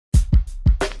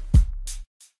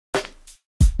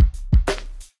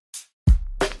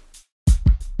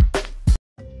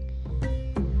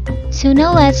So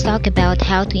now let's talk about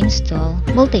how to install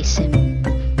Multisim.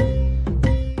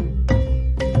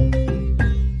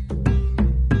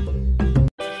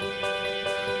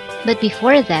 But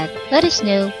before that, let us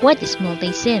know what is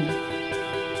Multisim.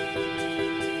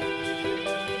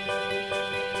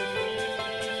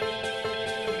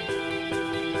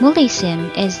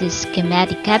 Multisim is the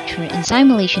schematic capture and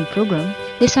simulation program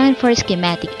designed for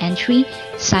schematic entry,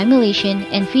 simulation,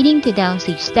 and feeding to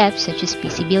downstage steps such as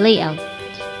PCB layout.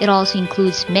 It also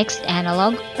includes mixed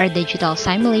analog or digital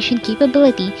simulation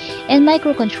capability and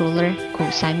microcontroller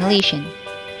co-simulation.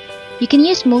 You can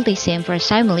use Multisim for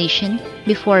simulation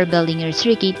before building your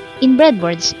circuit in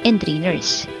breadboards and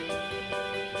trainers.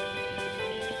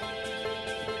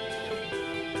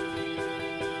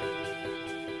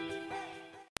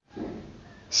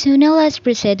 So now let's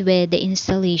proceed with the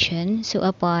installation. So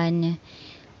upon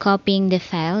copying the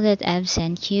file that I've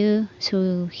sent you,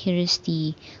 so here's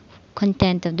the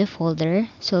content of the folder.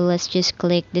 So let's just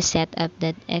click the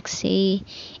setup.exe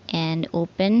and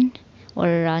open or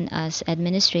run as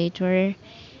administrator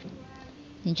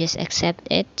and just accept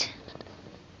it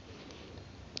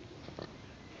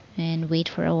and wait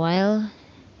for a while.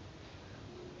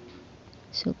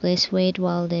 So please wait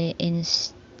while the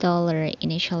installer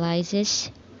initializes.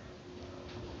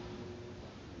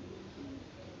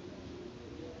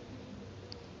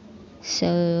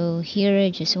 So here I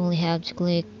just only have to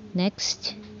click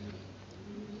next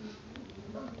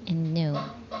and no.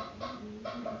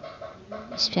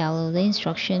 Just follow the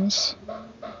instructions.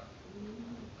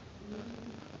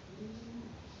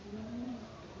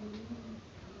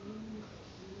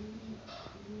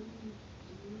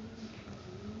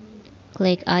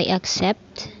 Click I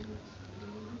accept.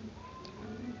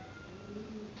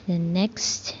 Then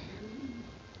next.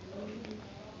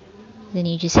 Then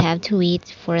you just have to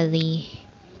wait for the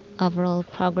overall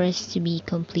progress to be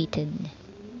completed.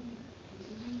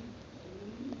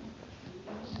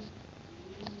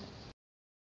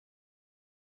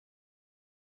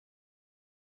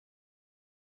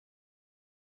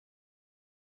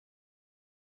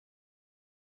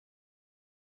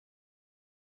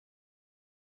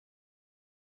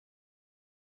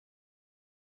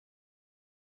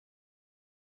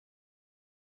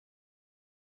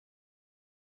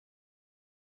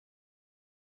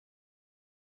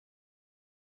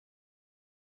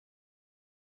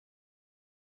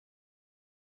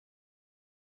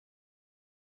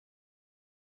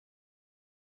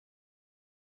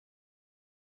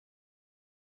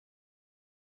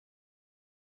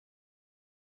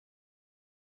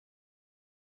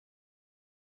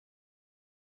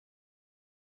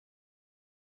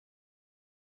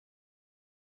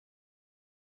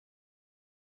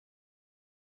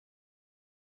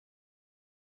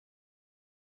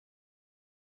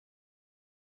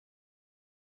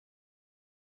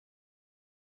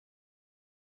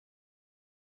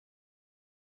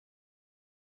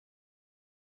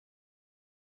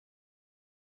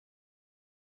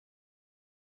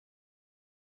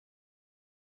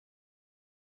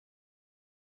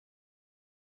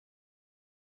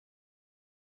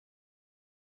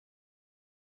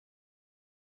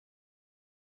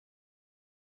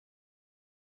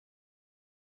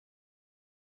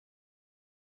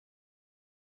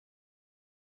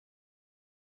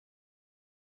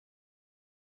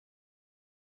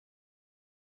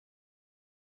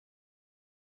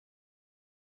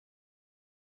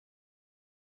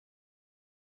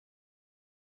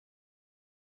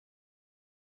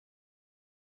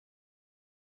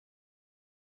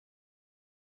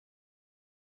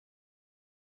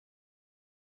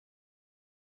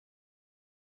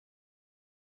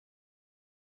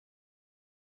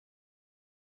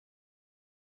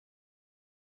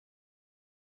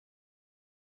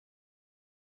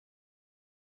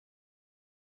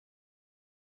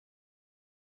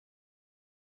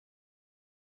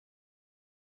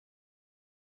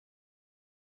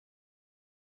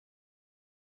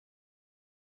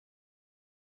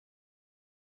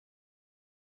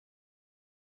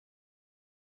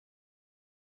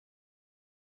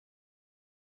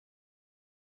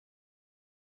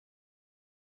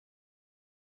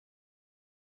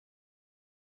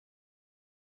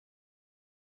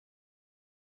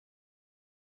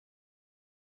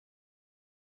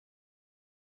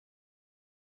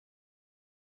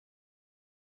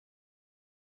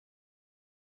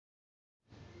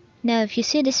 Now if you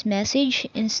see this message,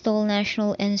 install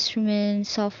National Instrument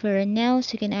software now,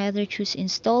 so you can either choose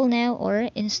install now or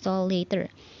install later.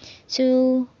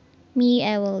 So me,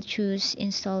 I will choose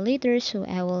install later, so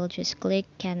I will just click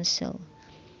cancel.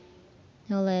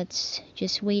 Now let's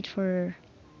just wait for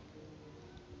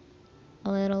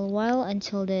a little while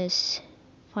until this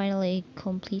finally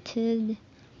completed.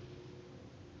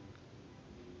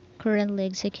 Currently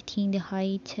executing the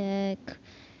high-tech,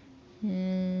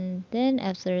 and then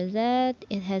after that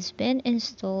it has been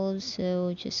installed,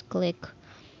 so just click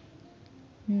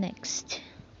next.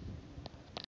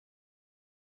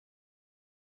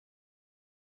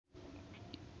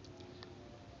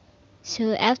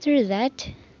 So after that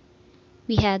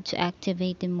we had to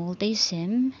activate the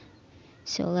multisim,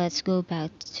 so let's go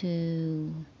back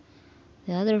to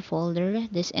the other folder,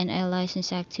 this NI license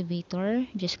activator.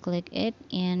 Just click it,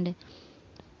 and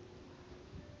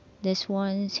this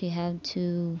one, so you have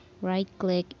to right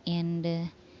click and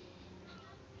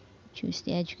choose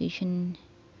the education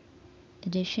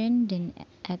edition, then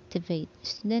activate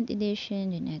student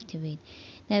edition, then activate.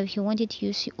 Now if you wanted to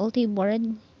use multi-board,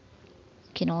 you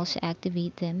can also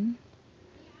activate them.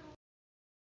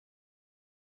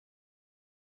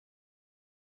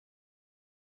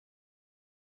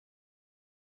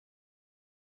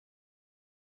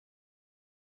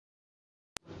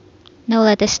 Now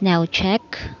let us now check.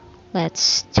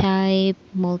 Let's type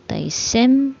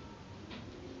multisim.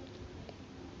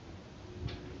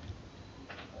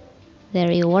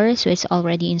 There you are, so it's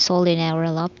already installed in our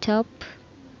laptop.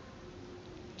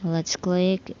 Let's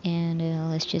click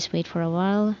and let's just wait for a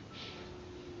while.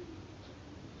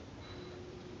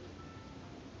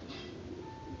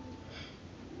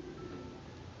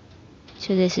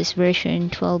 So this is version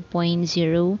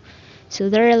 12.0. So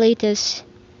the latest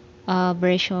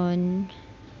version,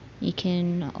 you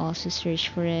can also search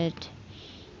for it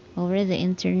over the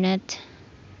internet.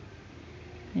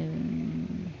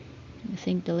 I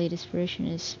think the latest version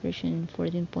is version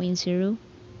 14.0.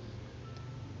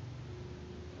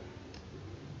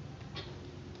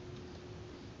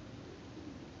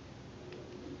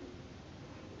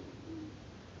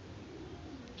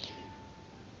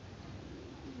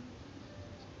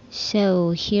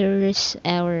 So here's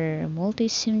our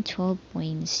multisim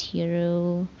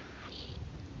 12.0.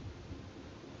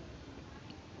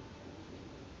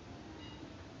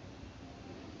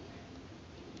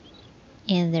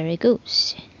 And there it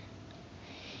goes.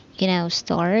 You can now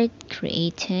start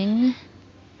creating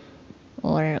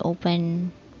or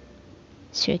open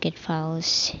circuit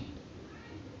files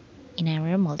in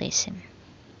our multisim.